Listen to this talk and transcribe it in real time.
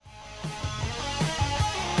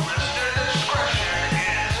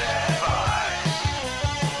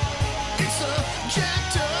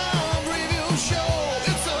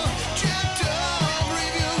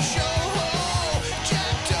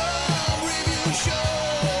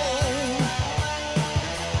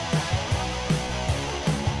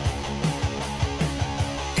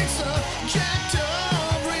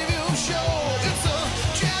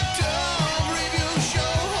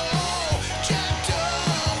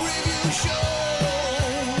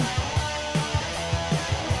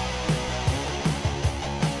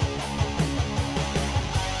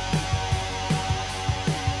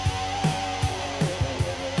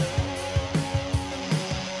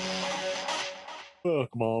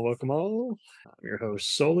Welcome all, welcome all. I'm your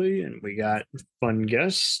host Sully, and we got fun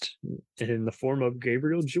guest in the form of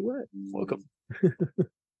Gabriel Jewett. Welcome.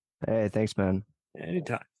 Hey, thanks, man.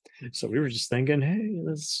 Anytime. So we were just thinking, hey,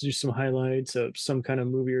 let's do some highlights of some kind of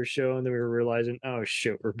movie or show, and then we were realizing, oh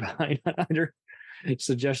shit, we're behind on either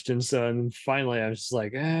suggestions. So and finally I was just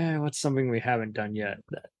like, what's something we haven't done yet?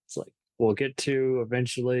 That's like we'll get to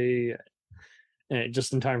eventually, and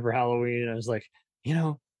just in time for Halloween. I was like, you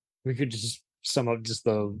know, we could just sum up just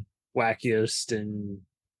the wackiest and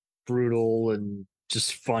brutal and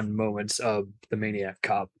just fun moments of the Maniac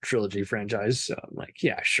Cop trilogy franchise. So I'm like,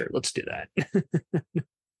 yeah, sure, let's do that.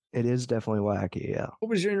 It is definitely wacky, yeah. What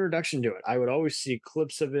was your introduction to it? I would always see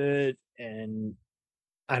clips of it, and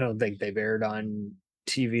I don't think they've aired on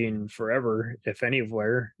TV in forever, if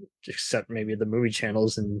anywhere, except maybe the movie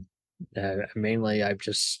channels. And mainly, I've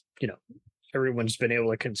just, everyone's been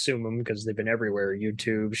able to consume them because they've been everywhere: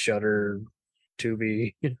 YouTube, Shutter,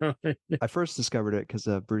 Tubi. I first discovered it because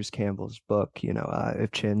of Bruce Campbell's book,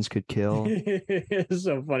 If Chins Could Kill. It's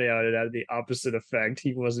so funny how it had the opposite effect.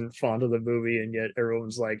 He wasn't fond of the movie, and yet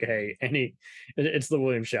everyone's like, "Hey, it's the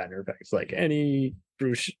William Shatner effect. It's like any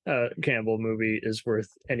Bruce Campbell movie is worth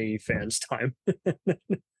any fan's time."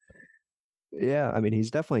 Yeah, I mean, he's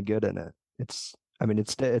definitely good in it. It's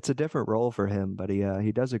a different role for him, but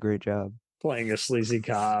he does a great job. Playing a sleazy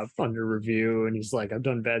cop under review, and he's like, "I've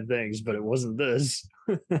done bad things, but it wasn't this."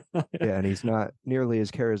 Yeah, and he's not nearly as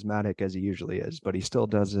charismatic as he usually is, but he still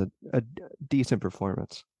does a decent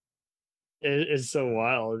performance. It's so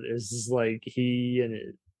wild. It's just like he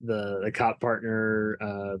and the cop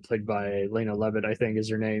partner, played by Lena Levitt, I think is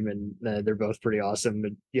her name, and they're both pretty awesome.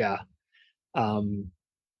 But yeah, um,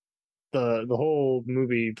 the whole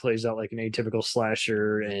movie plays out like an atypical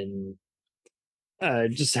slasher, and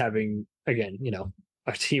just having again,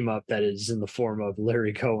 a team up that is in the form of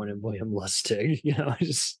Larry Cohen and William Lustig.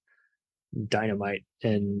 Just dynamite,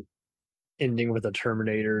 and ending with a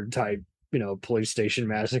Terminator type, police station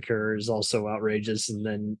massacre is also outrageous. And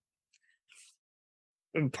then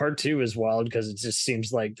part two is wild because it just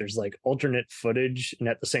seems like there's like alternate footage, and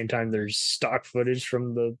at the same time there's stock footage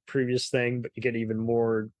from the previous thing, but you get even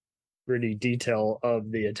more gritty detail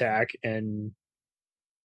of the attack. And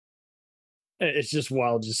it's just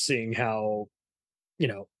wild just seeing how,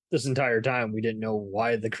 this entire time we didn't know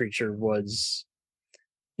why the creature was,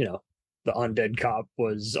 you know the undead cop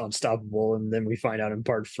was unstoppable, and then we find out in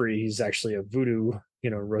part three he's actually a voodoo,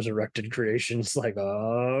 resurrected creation. It's like,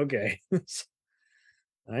 oh, okay.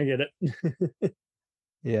 I get it.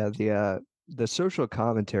 Yeah, the social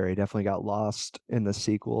commentary definitely got lost in the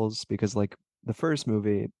sequels because like the first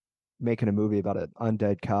movie, making a movie about an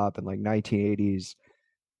undead cop in like 1980s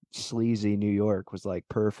sleazy New York was like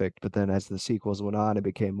perfect. But then as the sequels went on, it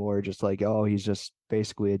became more just like, oh, he's just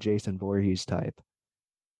basically a Jason Voorhees type.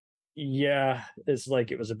 Yeah, it's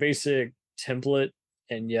like it was a basic template,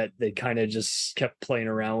 and yet they kind of just kept playing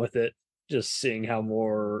around with it, just seeing how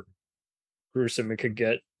more gruesome it could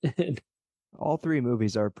get. All three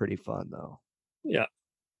movies are pretty fun though. Yeah.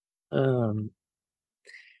 um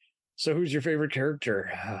so who's your favorite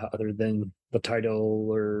character, other than the title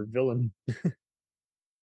or villain?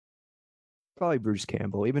 Probably Bruce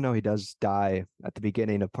Campbell, even though he does die at the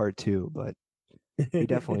beginning of part two, but he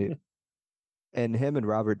definitely and him and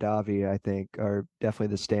Robert Davi, I think, are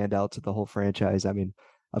definitely the standouts of the whole franchise. I mean,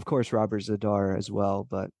 of course, Robert Zadar as well,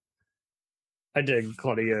 but I dig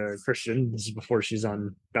Claudia Christian. This is before she's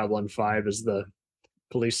on Babylon 5 as the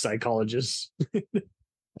police psychologist. it's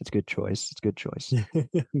a good choice. It's a good choice.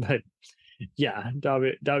 But yeah,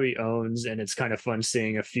 Dobby owns, and it's kind of fun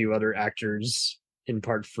seeing a few other actors in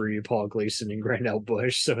part three: Paul Gleason and Grandel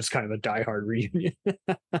Bush. So it's kind of a diehard reunion.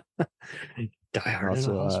 And Diehard in the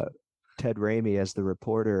also, hospital. Ted Raimi as the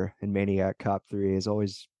reporter in Maniac Cop 3 is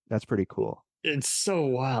always, that's pretty cool. It's so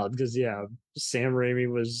wild because yeah, Sam Raimi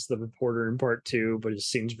was the reporter in part two, but his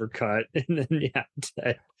scenes were cut, and then yeah,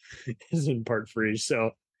 Ted is in part three.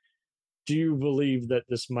 So do you believe that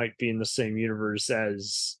this might be in the same universe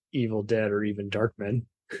as Evil Dead or even Darkman?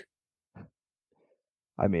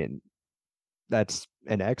 I mean, that's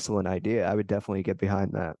an excellent idea. I would definitely get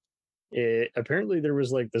behind that. Apparently there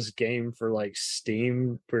was like this game for like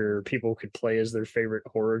Steam where people could play as their favorite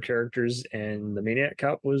horror characters, and the Maniac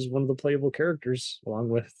Cop was one of the playable characters, along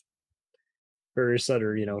with various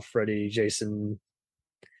other, Freddy, Jason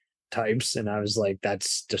types. And I was like,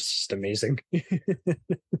 that's just amazing.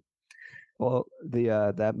 Well,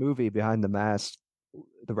 the that movie Behind the Mask,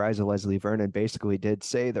 The Rise of Leslie Vernon, basically did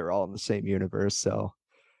say they're all in the same universe, so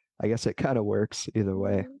I guess it kind of works either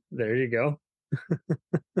way. There you go.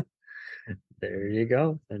 There you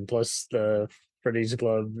go. And plus the Freddy's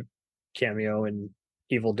Glove cameo in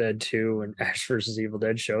Evil Dead 2 and Ash versus Evil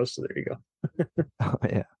Dead show. So there you go. Oh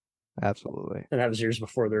yeah, absolutely. And that was years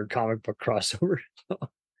before their comic book crossover.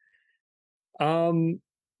 um,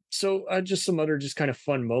 so just some other just kind of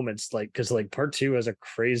fun moments, like because like part two has a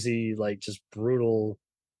crazy, like just brutal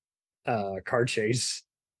car chase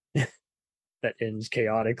that ends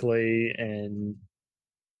chaotically, and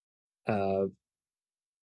uh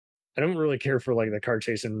I don't really care for like the car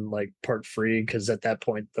chase in like part three because at that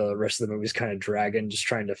point the rest of the movie's kind of dragging, just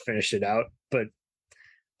trying to finish it out. But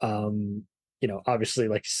um, obviously,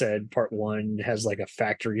 like you said, part one has like a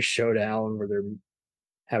factory showdown where they're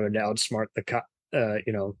having to outsmart the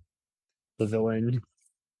the villain.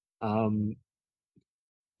 Um,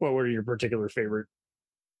 what were your particular favorite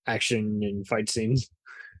action and fight scenes?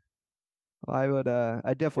 Well,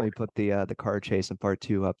 I definitely put the car chase in part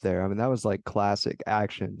two up there. I mean, that was like classic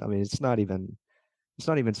action. I mean, it's not even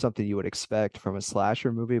something you would expect from a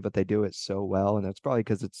slasher movie, but they do it so well, and that's probably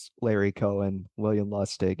because it's Larry Cohen, William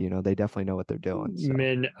Lustig. They definitely know what they're doing. So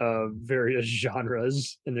Men of various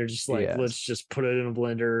genres, and they're just like, let's yes, just put it in a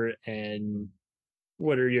blender, and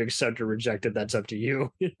whether you accept or reject it, that's up to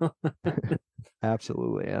you.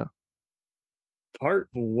 absolutely, yeah. Part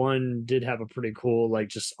one did have a pretty cool, like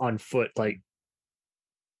just on foot, like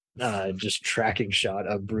just tracking shot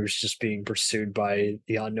of Bruce just being pursued by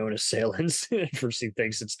the unknown assailants. First he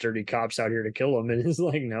thinks it's dirty cops out here to kill him, and he's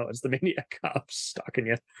like, no, it's the Maniac Cops stalking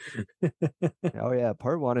you. Oh yeah,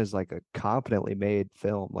 part one is like a competently made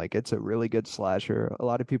film. Like it's a really good slasher. A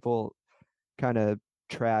lot of people kind of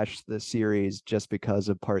trash the series just because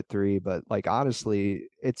of part three, but like honestly,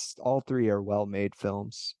 it's all three are well made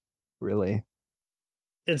films, really.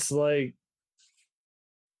 It's like,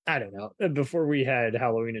 I don't know. Before we had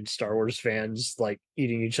Halloween and Star Wars fans like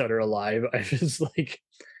eating each other alive, I was like,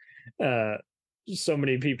 uh, so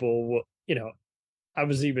many people, I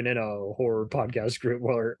was even in a horror podcast group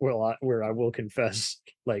where I will confess,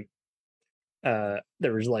 like,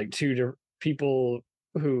 there was like people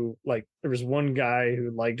who like there was one guy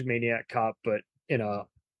who liked Maniac Cop, but in a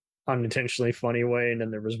unintentionally funny way, and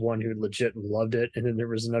then there was one who legit loved it, and then there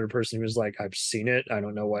was another person who was like, I've seen it, I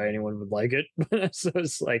don't know why anyone would like it. So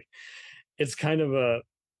it's like it's kind of a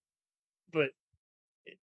but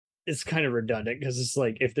it's kind of redundant because it's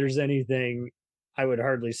like if there's anything, I would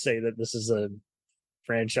hardly say that this is a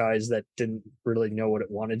franchise that didn't really know what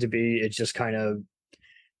it wanted to be. It just kind of,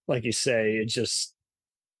 like you say,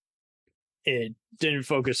 it didn't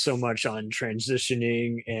focus so much on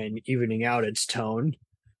transitioning and evening out its tone,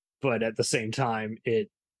 but at the same time, it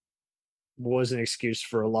was an excuse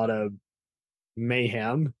for a lot of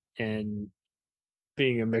mayhem and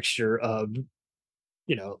being a mixture of,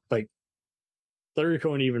 like Larry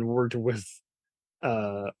Cohen even worked with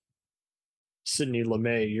uh Sidney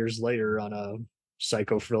Lumet years later on a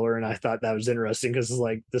psycho thriller, and I thought that was interesting because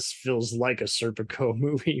like this feels like a Serpico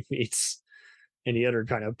movie meets any other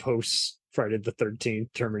kind of post Friday the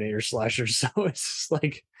 13th Terminator slasher. So it's just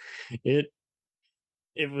like it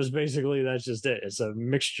it was basically that's just it. It's a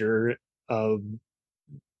mixture of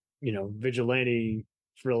vigilante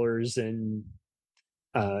thrillers and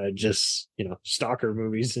just stalker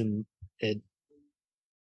movies, and it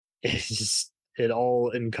it's just it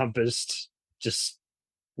all encompassed just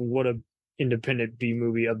what a independent B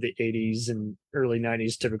movie of the 80s and early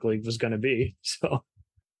 90s typically was going to be. So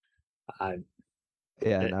I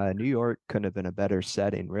Yeah, and it, New York couldn't have been a better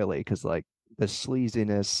setting, really, because like the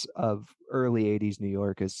sleaziness of early 80s New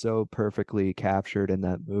York is so perfectly captured in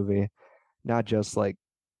that movie. Not just like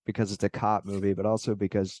because it's a cop movie, but also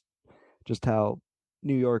because just how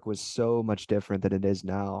New York was so much different than it is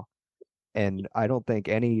now. And I don't think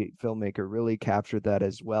any filmmaker really captured that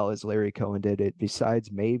as well as Larry Cohen did it, besides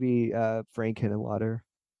maybe Frank Henenlotter.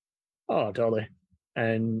 oh, totally.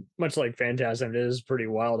 And much like Phantasm, it is pretty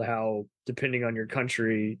wild how depending on your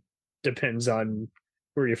country depends on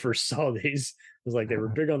where you first saw these. It's like they were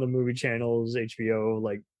big on the movie channels. HBO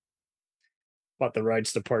like bought the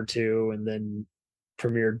rights to part two and then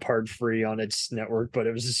premiered part three on its network. But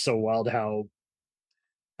it was just so wild how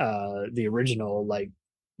the original like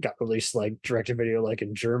got released like direct to video like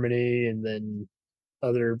in Germany, and then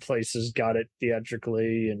other places got it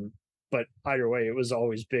theatrically, and but either way it was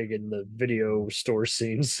always big in the video store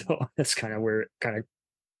scene. So that's kind of where it kind of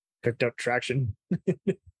picked up traction.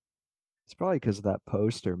 It's probably because of that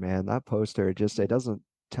poster, man. That poster just it doesn't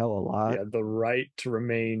tell a lot. Yeah, the right to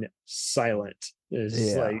remain silent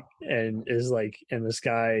is Yeah. like, and this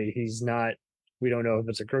guy, he's not, we don't know if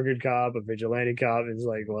it's a crooked cop, a vigilante cop. It's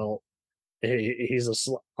like, well, he's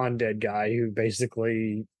a undead guy who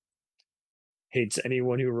basically hates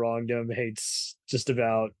anyone who wronged him, hates just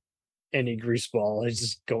about any greaseball. He's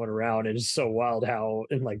just going around, and it's so wild how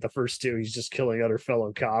in like the first two he's just killing other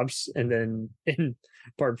fellow cops, and then in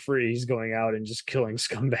part three he's going out and just killing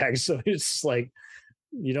scumbags. So it's like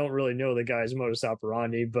you don't really know the guy's modus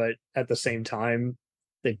operandi, but at the same time,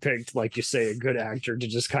 they picked, like you say, a good actor to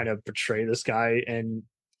just kind of portray this guy. And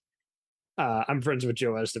I'm friends with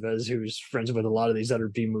Joe Estevez, who's friends with a lot of these other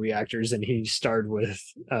B movie actors, and he starred with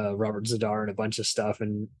Robert Zadar and a bunch of stuff.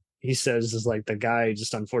 And he says is like the guy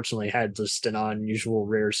just unfortunately had just an unusual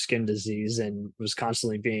rare skin disease and was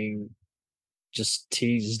constantly being just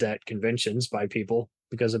teased at conventions by people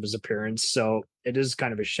because of his appearance. So it is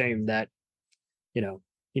kind of a shame that, you know,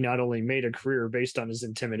 he not only made a career based on his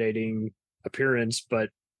intimidating appearance, but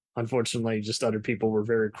unfortunately just other people were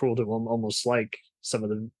very cruel to him, almost like some of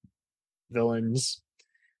the villains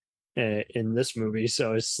in this movie.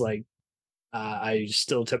 So it's like I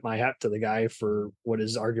still tip my hat to the guy for what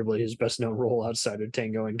is arguably his best known role outside of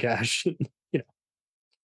Tango and Cash.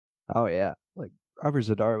 Oh yeah, like Robert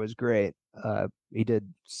Zadar was great. I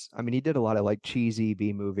mean, he did a lot of like cheesy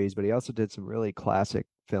B movies, but he also did some really classic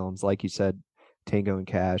films, like you said, Tango and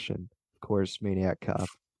Cash, and of course Maniac Cop.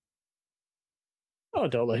 Oh,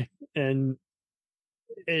 totally. And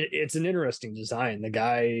it's an interesting design. The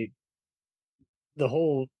guy, the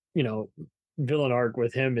whole, villain arc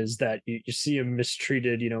with him is that you see him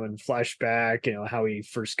mistreated, in flashback, how he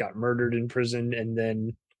first got murdered in prison,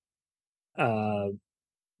 and uh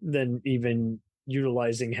then even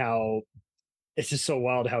utilizing how it's just so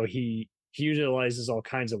wild how he utilizes all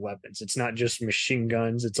kinds of weapons. It's not just machine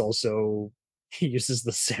guns, it's also he uses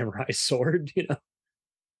the samurai sword,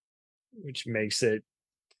 which makes it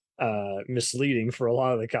misleading for a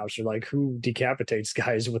lot of the cops. Are like, who decapitates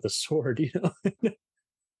guys with a sword,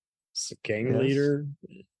 it's a gang Yes, leader.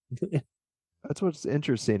 that's what's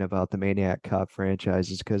interesting about the Maniac Cop franchise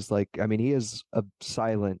is because, like, I mean, he is a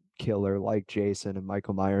silent killer like Jason and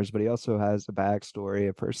Michael Myers, but he also has a backstory,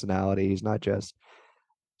 a personality. He's not just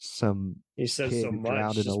some He says kid so who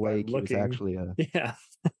drowned much in a just by lake. He was looking. actually Yeah.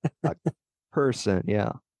 a person.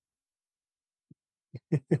 Yeah.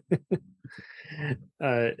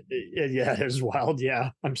 Yeah, it was wild.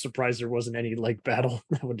 Yeah, I'm surprised there wasn't any lake battle.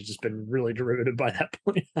 That would have just been really derivative by that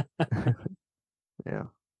point. Yeah.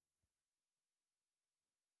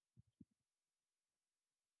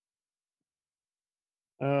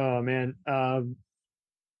 Oh man,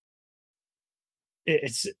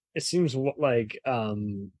 it's it seems like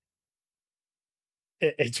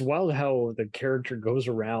it's wild how the character goes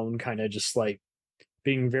around kind of just like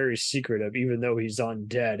being very secretive, even though he's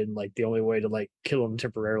undead, and like the only way to like kill him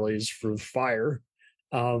temporarily is through fire.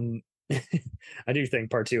 Um, I do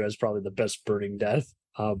think part two has probably the best burning death,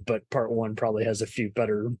 but part one probably has a few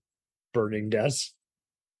better burning deaths.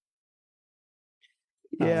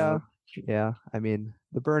 Uh, Yeah. Yeah. I mean,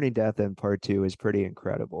 the burning death in part two is pretty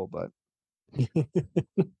incredible, but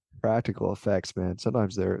practical effects, man,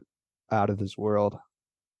 sometimes they're out of this world.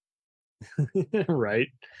 right.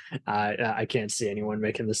 I can't see anyone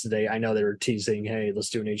making this today. I know they were teasing, hey, let's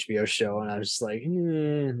do an HBO show, and I was just like,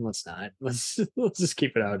 let's not. Let's just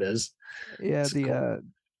keep it how it is. Yeah, It's cool.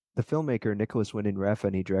 the filmmaker Nicholas Winding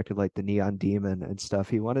Refn, he directed like the Neon Demon and stuff.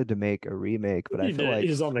 He wanted to make a remake, but He did.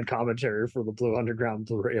 He's on the commentary for the Blue Underground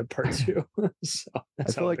Blu-ray of Part Two, so I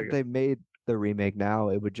that's feel how like big. if they made the remake now,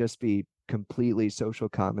 it would just be completely social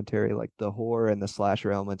commentary. Like the horror and the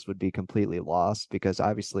slasher elements would be completely lost because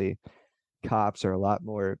obviously cops are a lot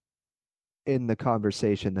more in the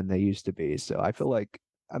conversation than they used to be. So I feel like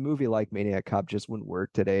a movie like Maniac Cop just wouldn't work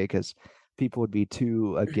today because people would be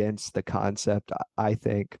too against the concept, I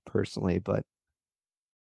think personally. But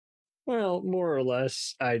Well, more or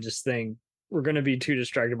less, I just think we're going to be too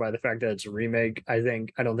distracted by the fact that it's a remake. I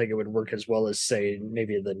don't think it would work as well as say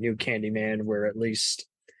maybe the new Candyman, where at least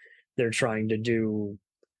they're trying to do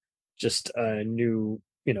just a new,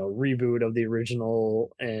 reboot of the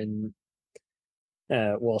original, and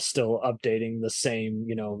while still updating the same,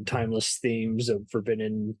 timeless themes of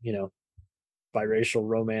forbidden, biracial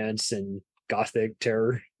romance and gothic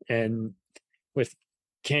terror. And with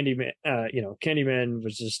Candyman, Candyman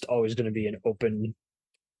was just always going to be an open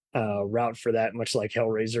route for that, much like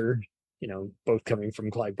Hellraiser, both coming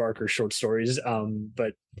from Clive Barker short stories.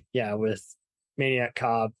 But yeah, with Maniac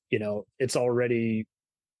Cop, it's already,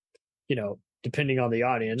 depending on the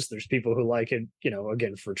audience, there's people who like it,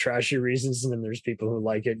 again, for trashy reasons, and then there's people who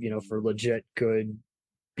like it, for legit good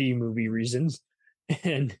B movie reasons.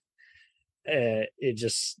 And it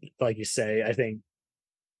just, like you say, I think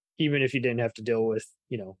even if you didn't have to deal with,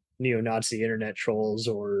 neo-Nazi internet trolls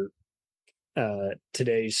or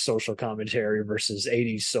today's social commentary versus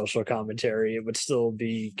 80s social commentary, it would still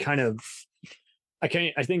be kind of I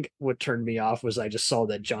can't. I think what turned me off was I just saw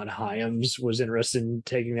that John Hyams was interested in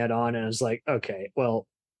taking that on, and I was like, okay, well,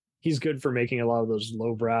 he's good for making a lot of those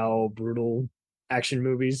lowbrow, brutal action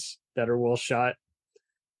movies that are well shot.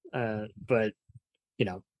 But you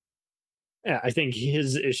know, yeah, I think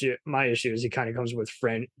my issue is he kind of comes with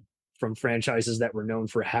from franchises that were known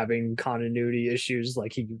for having continuity issues.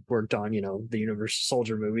 Like he worked on, the Universal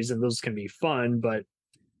Soldier movies, and those can be fun, but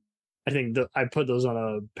I think I put those on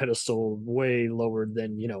a pedestal way lower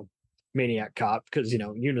than Maniac Cop because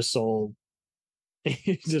Unisol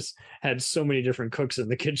just had so many different cooks in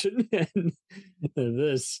the kitchen, and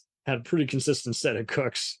this had a pretty consistent set of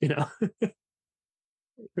cooks. Who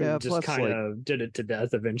Yeah, just plus kind like of did it to death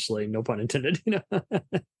eventually. No pun intended.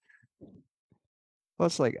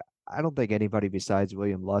 plus like I don't think anybody besides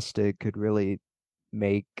William Lustig could really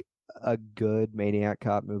make a good Maniac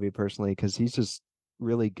Cop movie personally, because he's just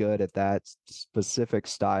really good at that specific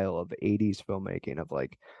style of 80s filmmaking of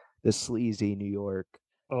like the sleazy New York.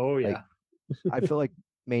 Oh Like yeah. I feel like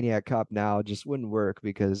Maniac Cop now just wouldn't work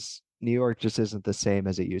because New York just isn't the same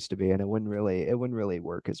as it used to be, and it wouldn't really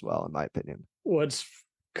work as well in my opinion. What's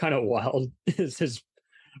kind of wild is his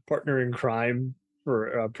partner in crime for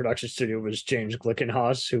a production studio was James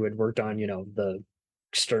Glickenhaus, who had worked on the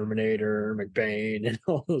Exterminator, McBain, and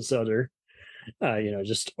all those other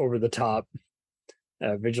just over the top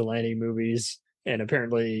vigilante movies. And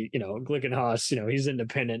apparently, Glickenhaus, he's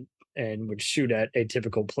independent and would shoot at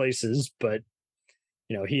atypical places, but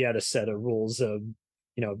he had a set of rules of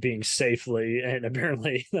being safely. And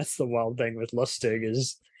apparently, that's the wild thing with Lustig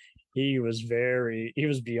is he was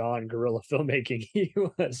beyond guerrilla filmmaking. He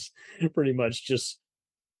was pretty much just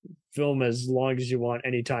film as long as you want,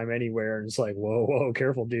 anytime, anywhere. And it's like, whoa, whoa,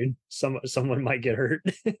 careful, dude. Someone might get hurt.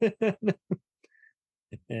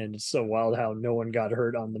 And it's so wild how no one got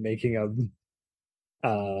hurt on the making of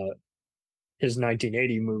uh his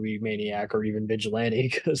 1980 movie Maniac or even Vigilante,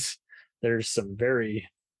 because there's some very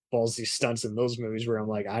ballsy stunts in those movies where I'm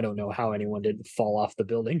like, I don't know how anyone didn't fall off the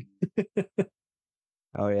building.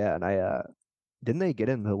 Oh yeah, and I didn't they get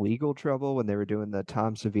into legal trouble when they were doing the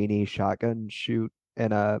Tom Savini shotgun shoot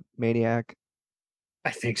in Maniac?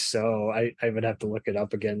 I think so. I would have to look it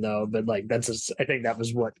up again though, but like I think that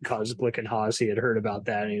was what caused Glickenhaus. He had heard about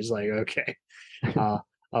that and he's like, okay, uh,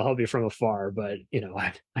 I'll help you from afar, but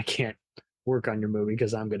I can't work on your movie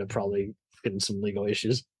because I'm gonna probably get in some legal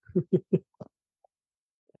issues.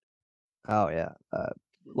 Oh yeah,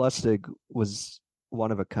 Lustig was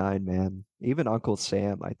one of a kind, man. Even Uncle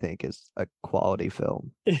Sam, I think, is a quality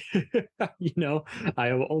film. you know, I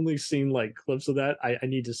have only seen like clips of that. I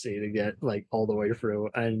need to see it again, like all the way through.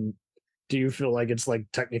 And do you feel like it's like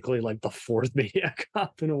technically like the fourth Maniac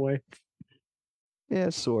Cop in a way? Yeah,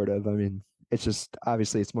 sort of. I mean, it's just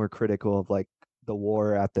obviously it's more critical of like the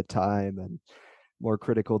war at the time and more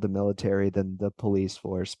critical to military than the police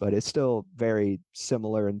force, but it's still very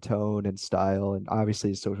similar in tone and style, and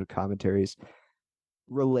obviously social commentaries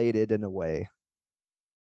related in a way.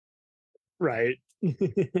 Right.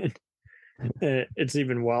 It's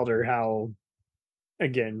even wilder how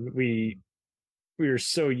again we are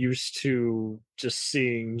so used to just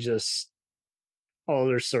seeing just all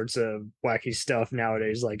other sorts of wacky stuff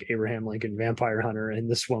nowadays, like Abraham Lincoln Vampire Hunter, and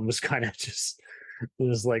this one was kind of just it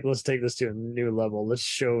was like, let's take this to a new level. Let's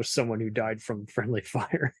show someone who died from friendly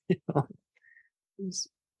fire. This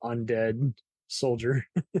undead soldier.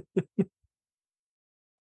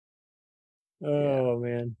 Yeah. Oh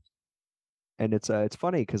man. And it's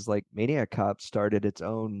funny because like Maniac Cop started its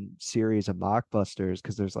own series of mockbusters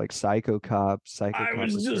because there's like Psycho I Cop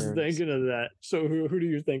was just Returns. thinking of that. So who do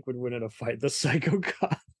you think would win in a fight? The Psycho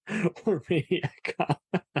Cop or Maniac Cop?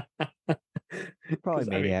 Probably Because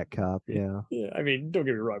I mean, Maniac Cop, yeah. yeah, I mean, don't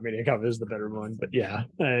get me wrong, Maniac Cop is the better one, but yeah,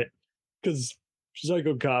 because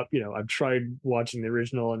Psycho Cop, I've tried watching the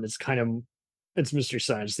original, and it's Mystery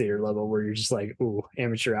Science Theater level where you're just like, ooh,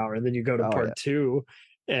 amateur hour, and then you go to Oh yeah. part two,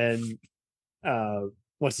 and uh,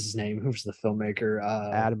 what's his name? Who's the filmmaker?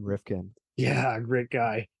 Adam Rifkin. Yeah, great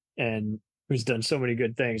guy, and who's done so many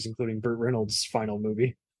good things, including Burt Reynolds' final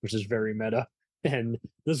movie, which is very meta. And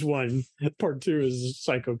this one, part two, is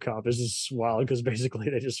Psycho Cop. Is just wild because basically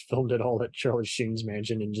they just filmed it all at Charlie Sheen's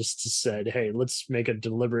mansion and just said, "Hey, let's make a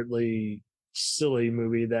deliberately silly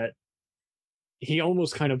movie that." He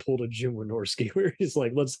almost kind of pulled a Jim Wynorski, where he's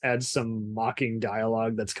like, "Let's add some mocking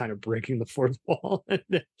dialogue that's kind of breaking the fourth wall,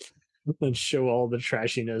 and let's show all the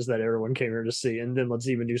trashiness that everyone came here to see, and then let's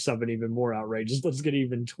even do something even more outrageous. Let's get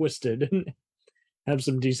even twisted and have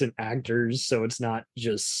some decent actors, so it's not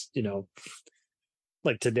just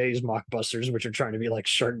like today's mockbusters, which are trying to be like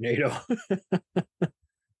Sharknado."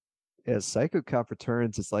 Yeah, Psycho Cop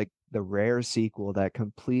Returns is like the rare sequel that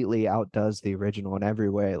completely outdoes the original in every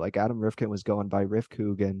way. Like Adam Rifkin was going by Riff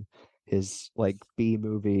Coogan, his like B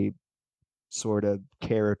movie sort of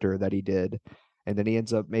character that he did. And then he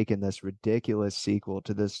ends up making this ridiculous sequel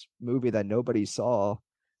to this movie that nobody saw.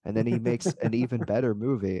 And then he makes an even better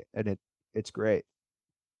movie, and it's great.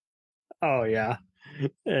 Oh yeah.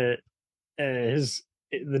 Uh, his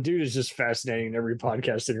the dude is just fascinating in every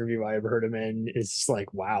podcast interview I ever heard him in. It's just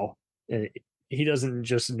like, wow. Uh, he doesn't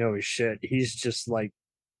just know his shit. He's just like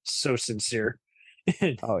so sincere.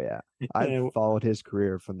 and, Oh yeah. I've and followed his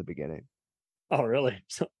career from the beginning. oh really?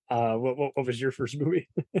 So, what was your first movie?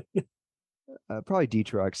 Probably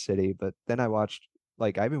Detroit City, but then I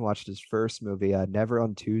even watched his first movie, Never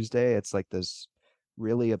on Tuesday. It's like this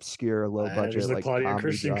really obscure, low There's budget the like Claudia comedy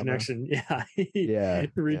Christian drama. connection. Yeah, he Yeah,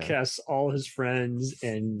 yeah. recasts all his friends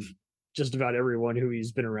and just about everyone who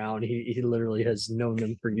he's been around. He literally has known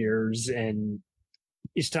them for years, and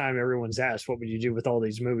each time everyone's asked, "What would you do with all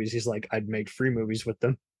these movies?" He's like, "I'd make free movies with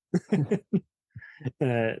them."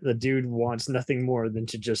 The dude wants nothing more than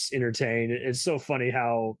to just entertain. It's so funny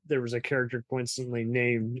how there was a character coincidentally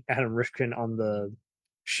named Adam Rifkin on the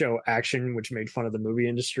show Action, which made fun of the movie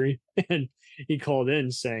industry, and he called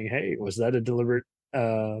in saying, "Hey, was that a deliberate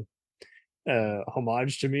uh,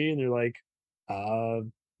 homage to me?" And they're like, "Uh,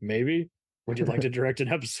 maybe. Would you like to direct an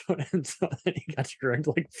episode?" And so then he got to direct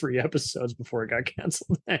like 3 episodes before it got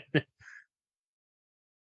canceled.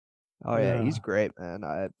 Oh yeah, he's uh, great, man.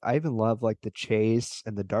 I even love like The Chase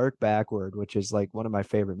and The Dark Backward, which is like one of my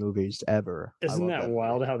favorite movies ever. I isn't love that that movie.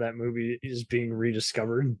 wild how that movie is being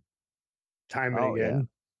rediscovered time and Oh yeah. again?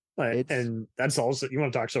 Like, It's and that's also, you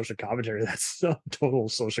want to talk social commentary? That's total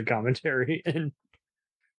social commentary, and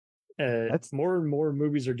that's more and more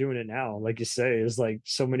movies are doing it now. Like you say, is like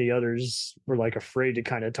so many others were like afraid to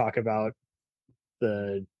kind of talk about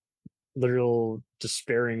the literal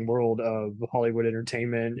despairing world of Hollywood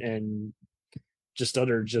entertainment and just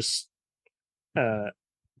other just uh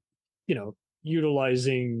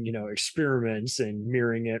utilizing experiments and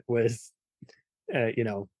mirroring it with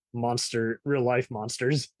monster real life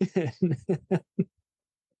monsters.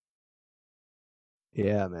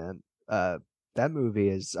 yeah, man. That movie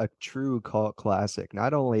is a true cult classic.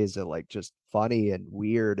 Not only is it like just funny and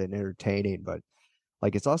weird and entertaining, but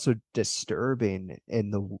like it's also disturbing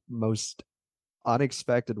in the most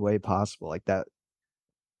unexpected way possible. Like that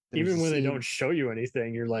there's Even a when they don't scene, show you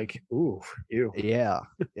anything, you're like, ooh, ew. yeah.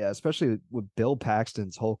 Yeah, especially with Bill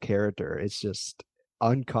Paxton's whole character. It's just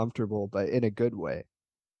uncomfortable, but in a good way.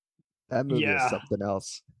 That movie is Yeah. something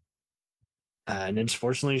else. And it's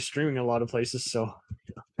fortunately streaming a lot of places. So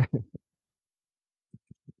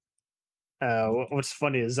what's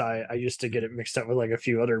funny is I used to get it mixed up with like a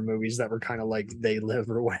few other movies that were kind of like They Live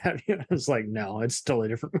or what have you. It's like, no, it's totally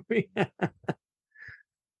different movie.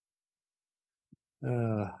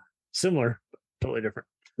 uh, Similar, totally different.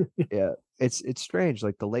 Yeah. It's strange.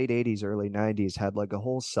 Like the late 80s, early 90s had like a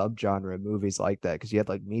whole subgenre of movies like that because you had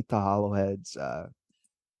like Meet the Hollowheads,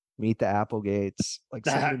 Meet the Applegates, like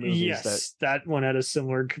so many That movies that yes, that one had a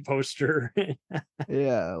similar poster.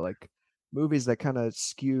 yeah, like movies that kind of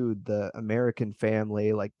skewed the American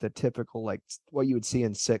family, like the typical like what you would see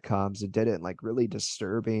in sitcoms and did it in like really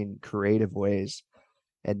disturbing, creative ways.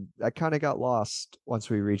 And that kind of got lost once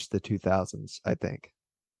we reached the 2000s, I think.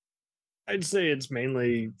 I'd say it's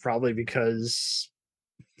mainly probably because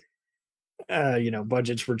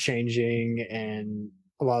budgets were changing and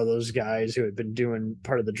a lot of those guys who had been doing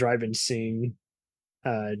part of the drive-in scene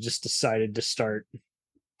just decided to start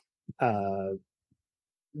uh,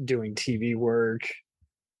 doing TV work.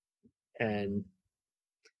 And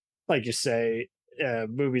like you say,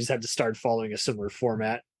 movies had to start following a similar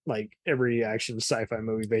format. Like every action sci-fi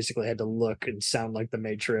movie basically had to look and sound like The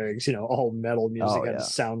Matrix. All metal music Oh had to yeah.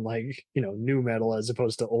 sound like new metal as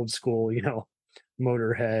opposed to old school.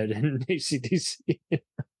 Motorhead and ACDC.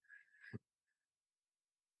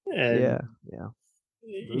 Yeah, And yeah.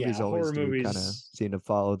 Movies yeah, always horror do kind of movies. seem to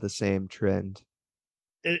follow the same trend.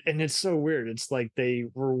 And it's so weird. It's like they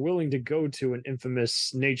were willing to go to an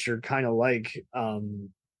infamous nature, kind of like Friday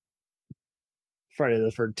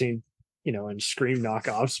the 13th, and Scream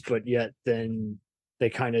knockoffs, but yet then they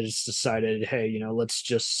kind of just decided, hey, let's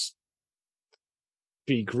just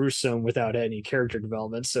be gruesome without any character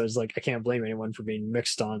development. So it's like I can't blame anyone for being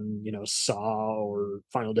mixed on, Saw or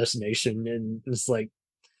Final Destination. And it's like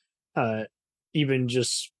uh even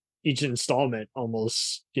just each installment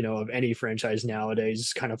almost, of any franchise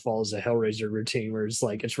nowadays kind of follows a Hellraiser routine where it's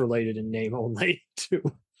like it's related in name only to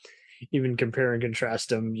even compare and contrast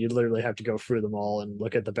them. You literally have to go through them all and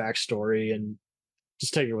look at the backstory and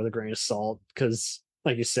just take it with a grain of salt because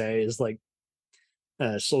like you say is like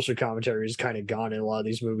social commentary is kind of gone in a lot of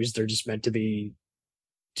these movies. They're just meant to be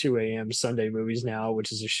 2 a.m. Sunday movies now,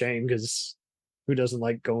 which is a shame because who doesn't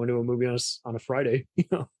like going to a movie on a Friday? You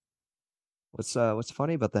know, What's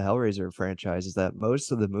funny about the Hellraiser franchise is that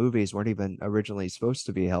most of the movies weren't even originally supposed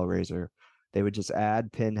to be Hellraiser. They would just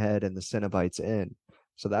add Pinhead and the Cenobites in.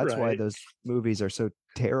 So that's why right? those movies are so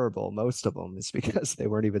terrible. Most of them is because they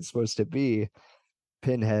weren't even supposed to be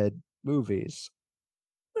Pinhead movies.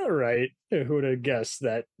 All right. Who would have guessed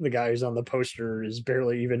that the guy who's on the poster is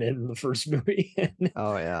barely even in the first movie? And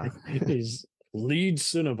Oh yeah. he's lead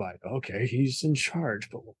Cenobite. Okay, he's in charge,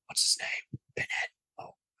 but what's his name? Pinhead.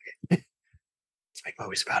 Oh, okay. Let's make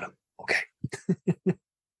movies about him. Okay.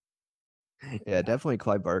 Yeah, definitely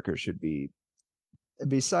Clive Barker should be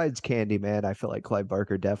besides Candyman, I feel like Clive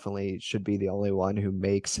Barker definitely should be the only one who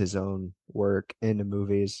makes his own work into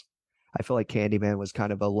movies. I feel like Candyman was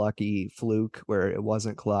kind of a lucky fluke where it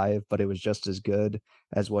wasn't Clive, but it was just as good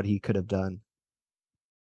as what he could have done.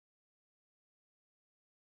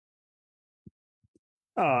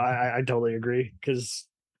 Oh, I totally agree because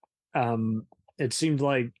um, it seemed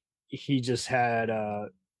like he just had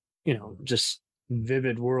just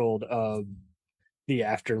vivid world of the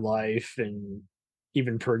afterlife and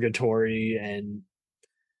even purgatory and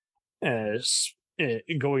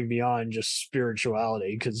going beyond just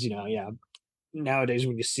spirituality because yeah, nowadays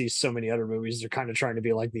when you see so many other movies they're kind of trying to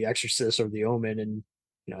be like The Exorcist or The Omen, and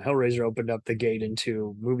Hellraiser opened up the gate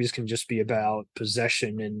into movies can just be about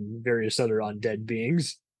possession and various other undead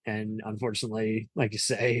beings. And unfortunately, like you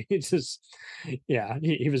say, it's just yeah,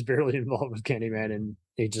 he was barely involved with Candyman, and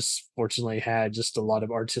he just fortunately had just a lot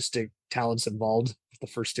of artistic talents involved, the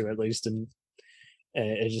first two at least. And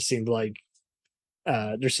it just seemed like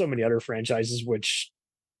there's so many other franchises which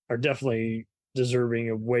are definitely deserving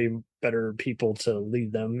of way better people to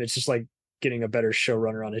lead them. It's just like getting a better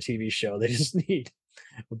showrunner on a TV show. They just need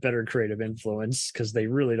a better creative influence because they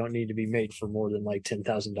really don't need to be made for more than like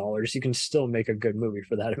 $10,000. You can still make a good movie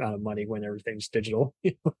for that amount of money when everything's digital.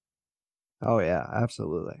 Oh yeah,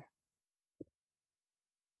 absolutely.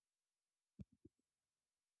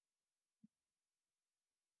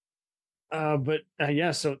 But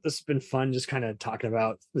yeah, so this has been fun just kind of talking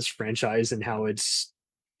about this franchise and how it's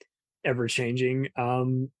ever changing.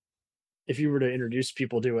 If you were to introduce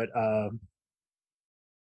people to it,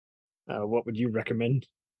 what would you recommend?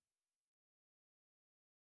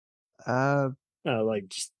 Uh Like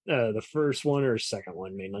just, the first one or second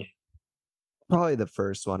one mainly? Probably the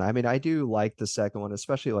first one. I mean, I do like the second one,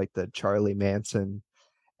 especially like the Charlie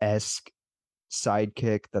Manson-esque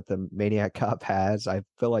sidekick that the Maniac Cop has. I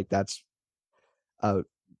feel like that's a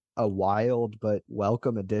a wild but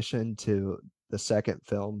welcome addition to the second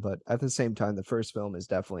film. But at the same time, the first film is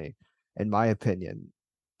definitely, in my opinion,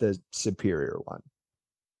 the superior one.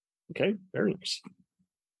 Okay, very nice.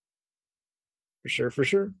 For sure, for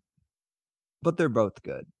sure. But they're both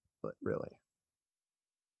good. But really,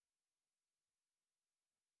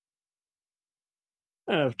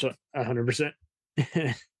 100%.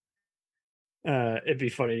 It'd be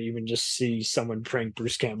funny to even just see someone prank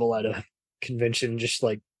Bruce Campbell at a convention, just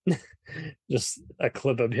like just a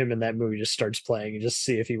clip of him in that movie just starts playing and just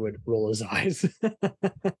see if he would roll his eyes.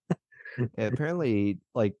 yeah, apparently,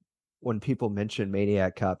 like when people mention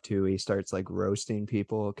Maniac Cop 2, he starts like roasting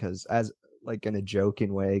people because as like in a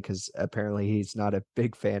joking way, because apparently he's not a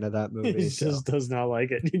big fan of that He movie. So just does not like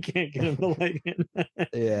it. You can't get him to like it.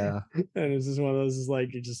 yeah, And it's just one of those is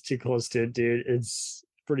like you're just too close to it, dude. It's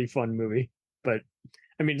a pretty fun movie. But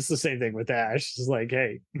I mean it's the same thing with Ash. It's like,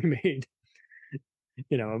 hey, we made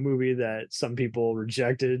a movie that some people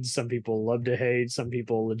rejected, some people love to hate, some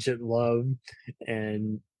people legit love,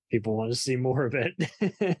 and people want to see more of it.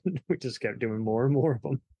 And we just kept doing more and more of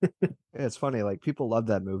them. it's funny. Like people love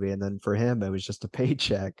that movie, and then for him, it was just a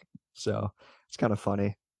paycheck. So it's kind of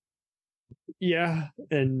funny. Yeah,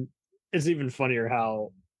 and it's even funnier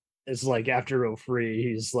how it's like after '03,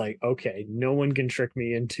 he's like, okay, no one can trick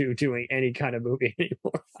me into doing any kind of movie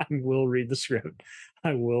anymore. I will read the script.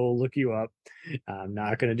 I will look you up. I'm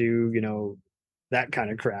not going to do, that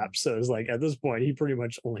kind of crap. So it's like at this point, he pretty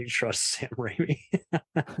much only trusts Sam Raimi.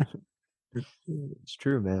 It's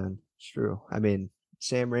true, man. It's true. I mean,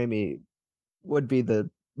 Sam Raimi would be the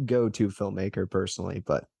go-to filmmaker personally,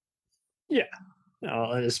 but Yeah,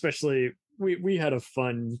 and especially we had a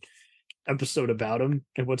fun episode about him.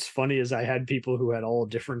 And what's funny is I had people who had all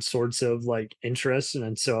different sorts of like interests,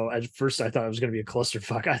 and so at first I thought it was going to be a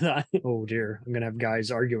clusterfuck. I thought, oh dear, I'm going to have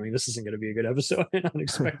guys arguing. This isn't going to be a good episode. And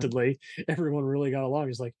unexpectedly, everyone really got along.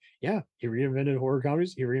 He's like, yeah, he reinvented horror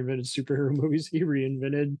comedies. He reinvented superhero movies. He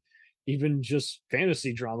reinvented even just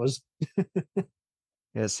fantasy dramas.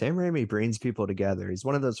 Yeah, Sam Raimi brings people together. He's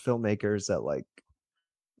one of those filmmakers that like,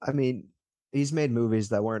 I mean, he's made movies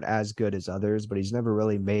that weren't as good as others, but he's never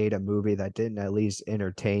really made a movie that didn't at least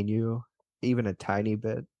entertain you, even a tiny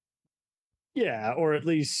bit. Yeah, or at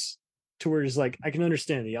least to where it's like I can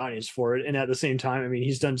understand the audience for it, and at the same time, I mean,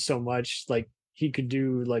 he's done so much. Like he could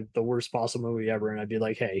do like the worst possible movie ever, and I'd be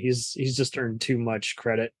like, hey, he's just earned too much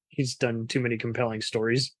credit. He's done too many compelling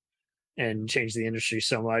stories and changed the industry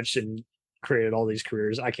so much and created all these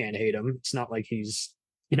careers. I can't hate him. It's not like he's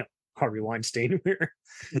Harvey Weinstein where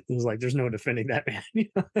it's like there's no defending that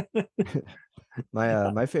man.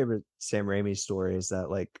 My favorite Sam Raimi story is that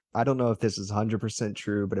like I don't know if this is 100%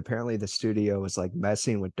 true, but apparently the studio was like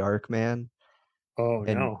messing with Darkman Oh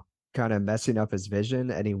and no. kind of messing up his vision,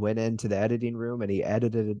 and he went into the editing room and he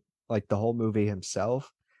edited like the whole movie himself.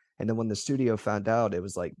 And then when the studio found out it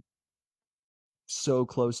was like so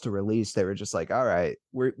close to release, they were just like, all right,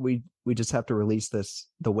 we just have to release this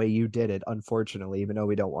the way you did it, unfortunately, even though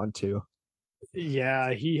we don't want to.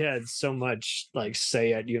 Yeah, he had so much like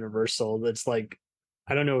say at Universal that's like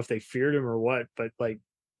I don't know if they feared him or what, but like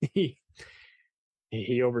he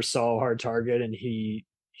he oversaw Hard Target and he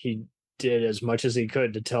did as much as he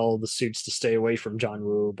could to tell the suits to stay away from John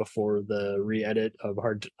Woo before the re-edit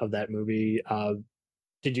of that movie.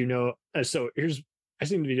 Did you know? So here's I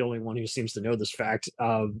seem to be the only one who seems to know this fact.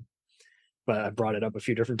 But I brought it up a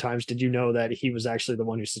few different times. Did you know that he was actually the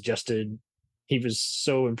one who suggested? He was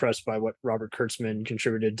so impressed by what Robert Kurtzman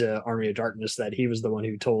contributed to Army of Darkness that he was the one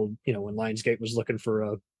who told, when Lionsgate was looking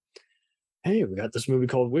for hey, we got this movie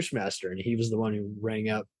called Wishmaster, and he was the one who rang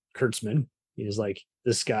up Kurtzman. He was like,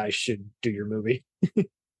 this guy should do your movie.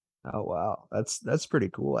 Oh wow, that's pretty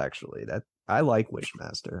cool actually. That I like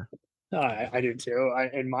Wishmaster. I do too.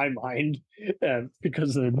 In my mind,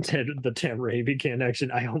 because of the Tam Raimi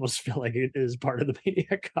connection, I almost feel like it is part of the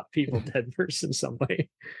Maniac Cop People Dead verse in some way,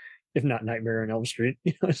 if not Nightmare on Elm Street.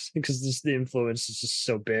 Because just the influence is just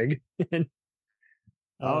so big. And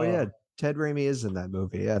Oh yeah, Ted Raimi is in that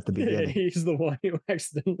movie at the beginning. he's the one who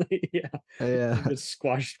accidentally, Yeah. gets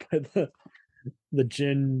squashed by the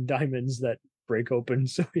gin diamonds that break open.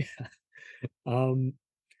 So yeah, um,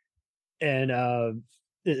 and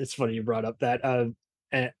it's funny you brought up that.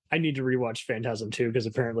 And I need to rewatch Phantasm too because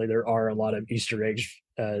apparently there are a lot of Easter eggs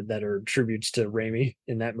that are tributes to Raimi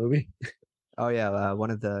in that movie. Oh yeah,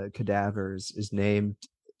 one of the cadavers is named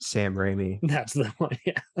Sam Raimi That's the one,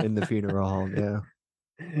 yeah. in the funeral home. Yeah.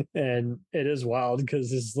 And it is wild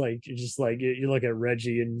because it's like you're just like you look at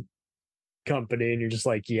Reggie and company and you're just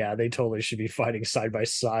like, yeah, they totally should be fighting side by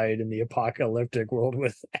side in the apocalyptic world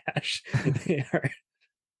with Ash. They are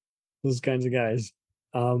those kinds of guys.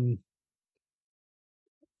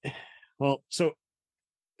 Well, so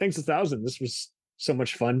thanks 1,000. This was so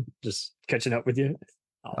much fun just catching up with you.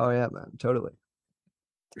 Oh yeah, man, totally.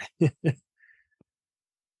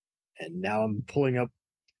 And now I'm pulling up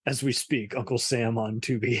as we speak Uncle Sam on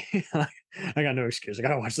Tubi. I got no excuse. I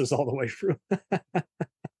gotta watch this all the way through.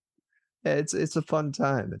 Yeah, it's a fun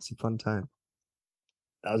time. It's a fun time.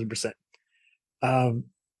 1,000%.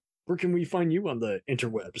 Where can we find you on the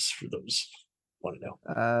interwebs for those who want to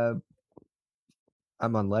know?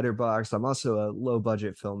 I'm on Letterboxd. I'm also a low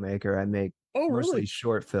budget filmmaker. I make mostly Really?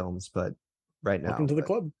 short films, but right now, Welcome to the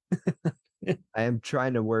club. I am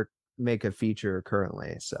trying to make a feature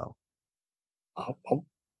currently. So I'll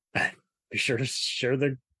be sure to share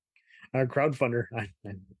the crowdfunder.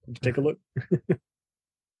 Take a look.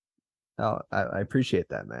 oh, I appreciate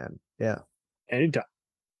that, man. Yeah. Anytime.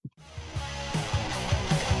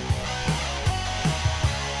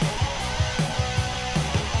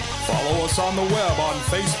 Follow us on the web on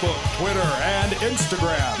Facebook, Twitter, and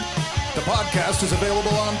Instagram. The podcast is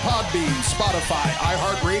available on Podbean, Spotify,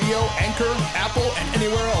 iHeartRadio, Anchor, Apple, and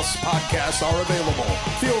anywhere else podcasts are available.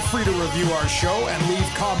 Feel free to review our show and leave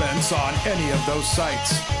comments on any of those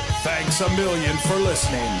sites. Thanks a million for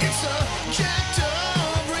listening. It's a jacked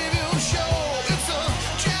up review show.